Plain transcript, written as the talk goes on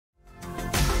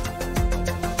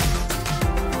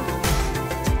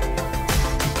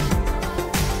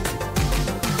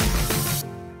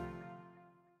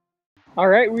All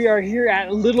right, we are here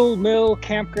at Little Mill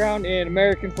Campground in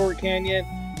American Fork Canyon,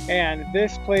 and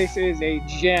this place is a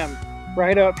gem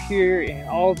right up here in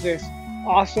all this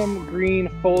awesome green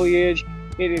foliage.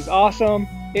 It is awesome.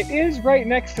 It is right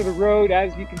next to the road,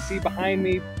 as you can see behind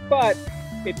me, but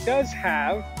it does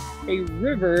have a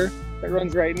river that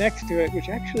runs right next to it, which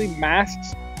actually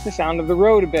masks the sound of the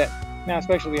road a bit. Now,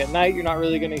 especially at night, you're not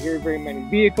really going to hear very many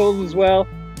vehicles as well,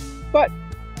 but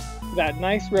that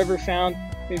nice river sound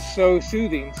is so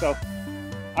soothing. So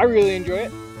I really enjoy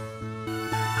it.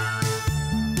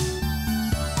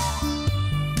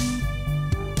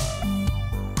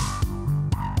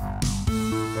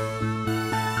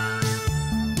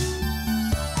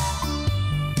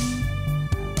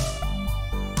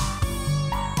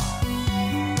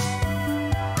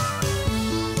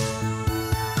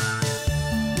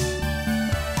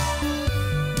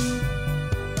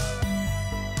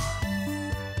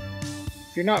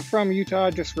 If you're not from Utah,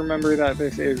 just remember that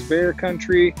this is bear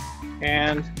country,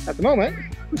 and at the moment,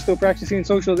 we're still practicing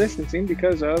social distancing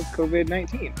because of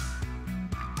COVID-19.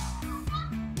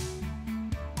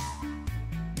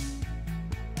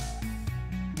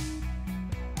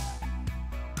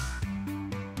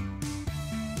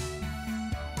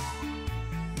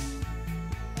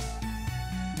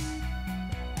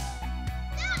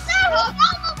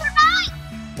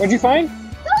 What'd you find?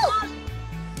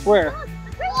 Where?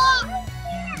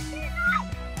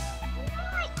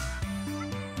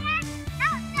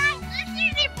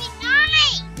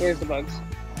 Where's the bugs?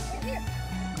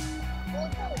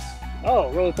 Oh,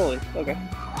 roly-poly. Okay.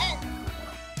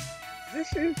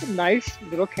 This is a nice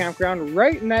little campground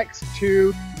right next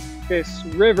to this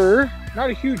river. Not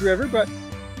a huge river, but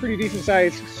pretty decent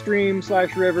sized stream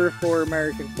slash river for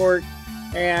American Fork.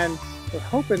 And we're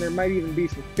hoping there might even be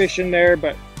some fish in there,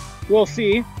 but we'll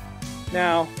see.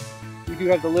 Now, we do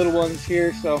have the little ones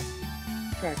here, so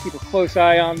trying to keep a close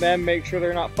eye on them, make sure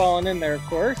they're not falling in there, of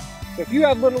course. So if you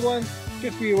have little ones,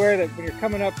 just be aware that when you're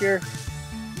coming up here,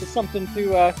 it's something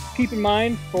to keep in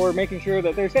mind for making sure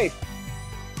that they're safe.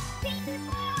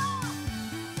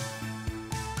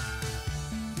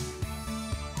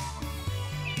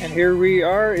 And here we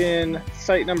are in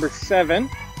site number 7.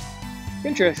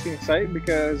 Interesting site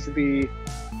because the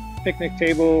picnic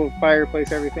table,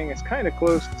 fireplace, everything is kind of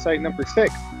close to site number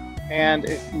 6. And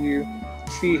if you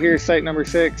see here, site number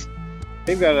 6,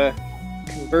 they've got a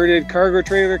converted cargo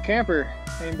trailer camper.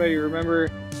 Anybody remember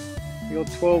the old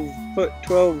 12-foot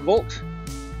 12-volt?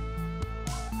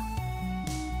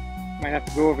 Might have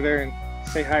to go over there and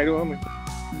say hi to them.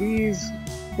 These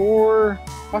 4,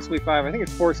 possibly 5, I think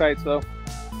it's 4 sites though,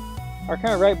 are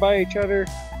kind of right by each other.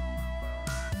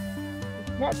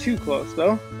 Not too close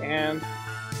though. And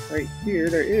right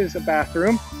here there is a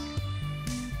bathroom.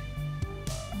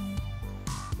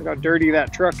 Look how dirty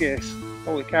that truck is.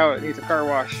 Holy cow, it needs a car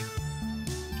wash.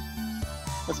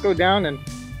 Let's go down and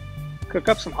cook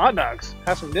up some hot dogs,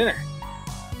 have some dinner.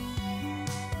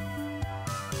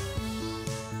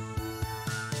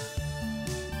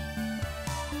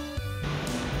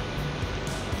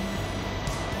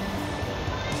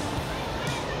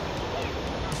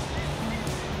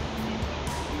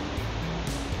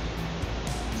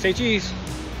 Say cheese.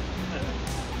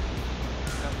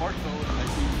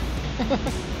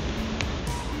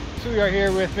 So we are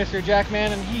here with Mr.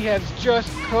 Jackman, and he has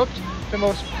just cooked the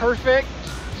most perfect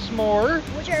s'more.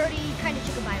 Which I already kind of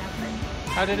took a bite out of.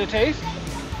 How did it taste?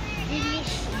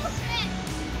 Delicious.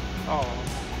 Oh,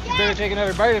 you better take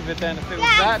another bite of it then if it was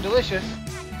that delicious.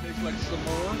 Tastes like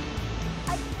s'more.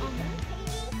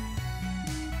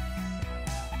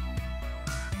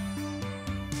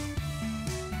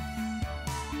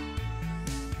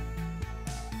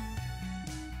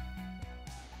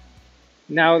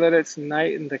 Now that it's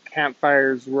night and the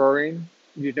campfire's roaring,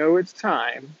 you know it's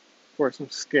time for some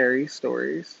scary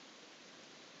stories.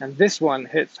 And this one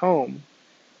hits home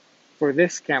for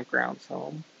this campground's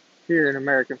home here in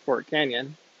American Fork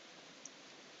Canyon.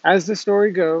 As the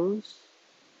story goes,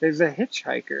 there's a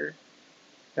hitchhiker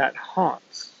that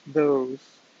haunts those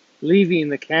leaving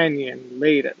the canyon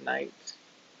late at night.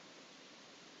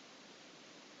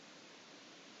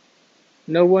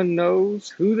 No one knows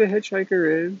who the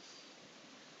hitchhiker is.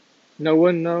 No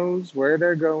one knows where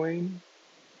they're going,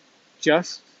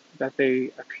 just that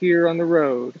they appear on the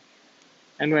road,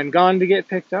 and when gone to get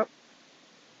picked up,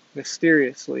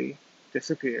 mysteriously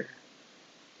disappear.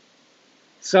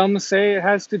 Some say it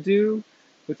has to do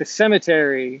with the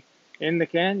cemetery in the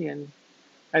canyon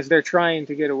as they're trying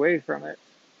to get away from it.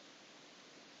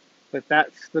 But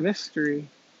that's the mystery.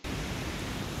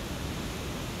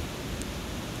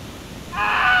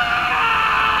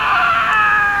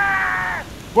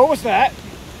 What was that?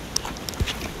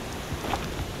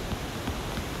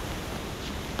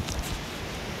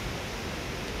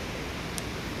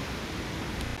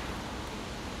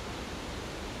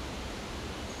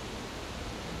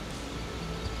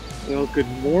 Well, good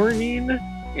morning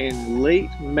in late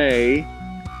May,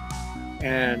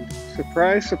 and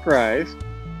surprise, surprise,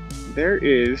 there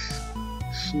is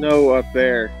snow up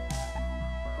there,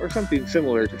 or something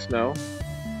similar to snow,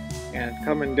 and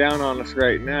coming down on us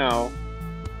right now.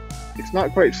 It's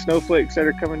not quite snowflakes that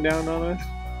are coming down on us,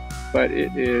 but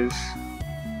it is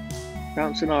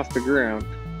bouncing off the ground.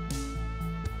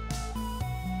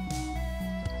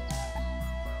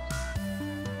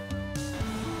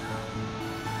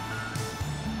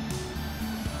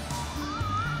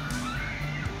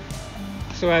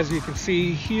 So as you can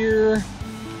see here,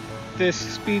 this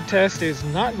speed test is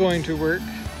not going to work.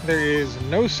 There is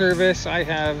no service. I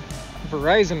have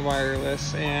Verizon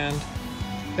wireless and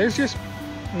there's just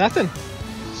nothing.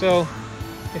 So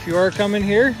if you are coming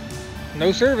here,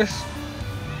 no service.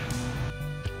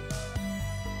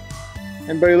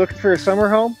 Anybody looking for a summer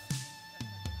home?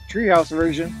 Treehouse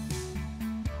version.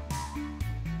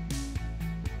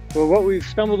 Well, what we've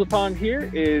stumbled upon here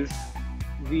is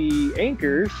the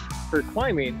anchors for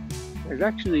climbing. There's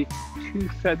actually two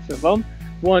sets of them.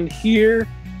 One here,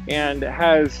 and it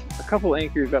has a couple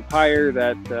anchors up higher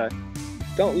that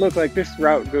don't look like this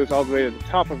route goes all the way to the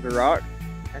top of the rock.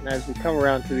 And as we come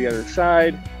around to the other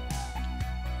side,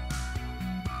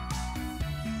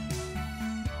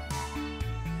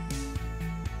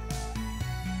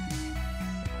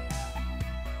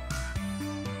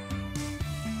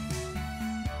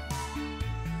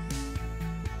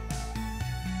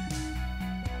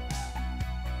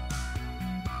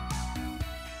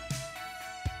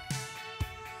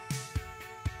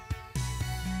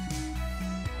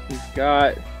 we've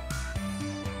got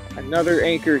another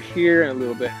anchor here and a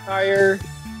little bit higher,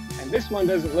 and this one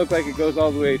doesn't look like it goes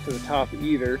all the way to the top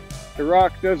either. The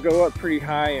rock does go up pretty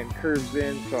high and curves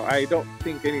in, so I don't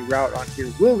think any route on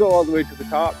here will go all the way to the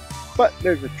top, but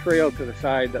there's a trail to the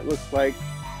side that looks like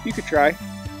you could try.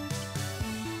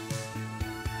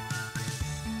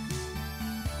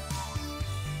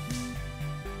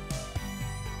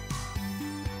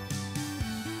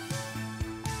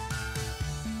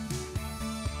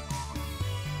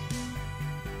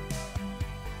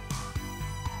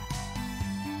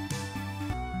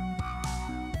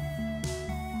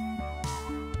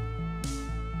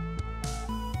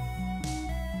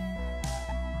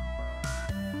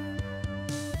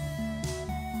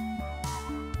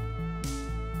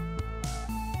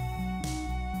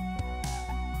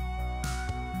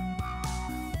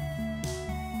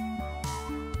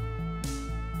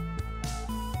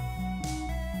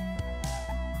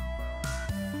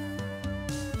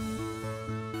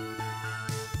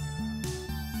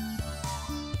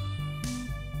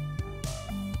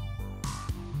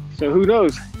 So who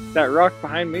knows, that rock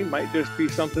behind me might just be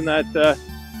something that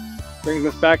brings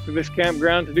us back to this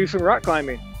campground to do some rock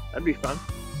climbing. That'd be fun.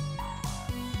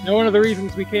 Now, one of the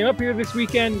reasons we came up here this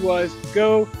weekend was to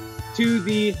go to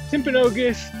the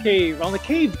Timpanogos Cave, on the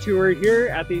cave tour here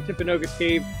at the Timpanogos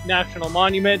Cave National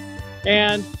Monument.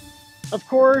 And of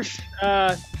course,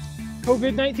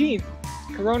 COVID-19,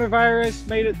 coronavirus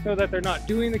made it so that they're not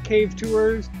doing the cave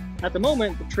tours. At the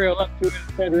moment, the trail up to it,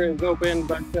 etc., is open,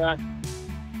 but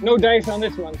no dice on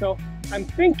this one. So I'm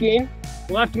thinking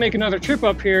we'll have to make another trip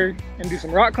up here and do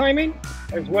some rock climbing,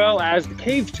 as well as the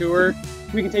cave tour.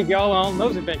 We can take y'all on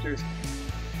those adventures.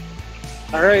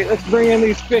 All right, let's bring in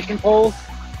these fishing poles.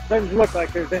 Doesn't look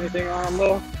like there's anything on them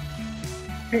though.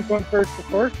 Pink one first, of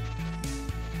course.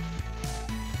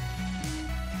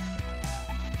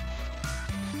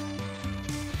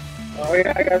 Oh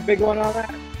yeah, I got a big one on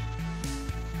that.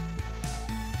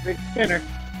 Big spinner.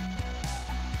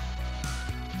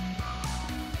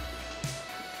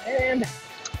 And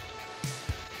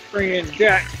bring in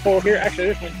Jack's pole here. Actually,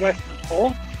 this one's Weston's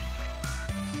pole.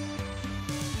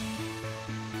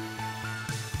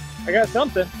 I got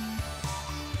something.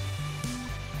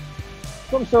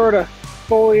 Some sort of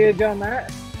foliage on that.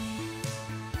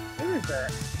 What is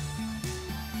that?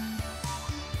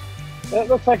 That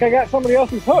looks like I got somebody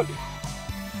else's hook.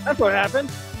 That's what happened.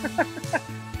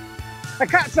 I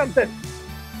caught something.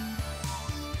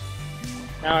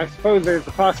 Now I suppose there's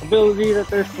a possibility that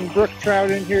there's some brook trout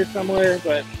in here somewhere,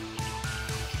 but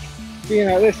you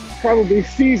know, this is probably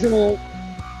seasonal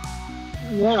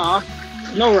runoff,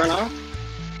 no runoff.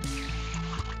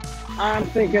 I'm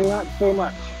thinking not so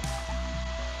much.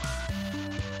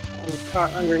 I'm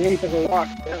caught underneath of a rock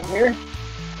down here.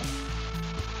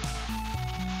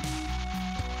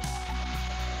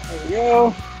 There we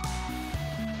go.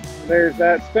 There's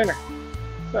that spinner.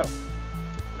 So,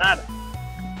 nada.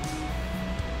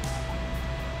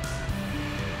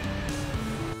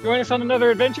 Join us on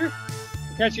another adventure.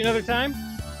 We'll catch you another time.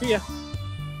 See ya.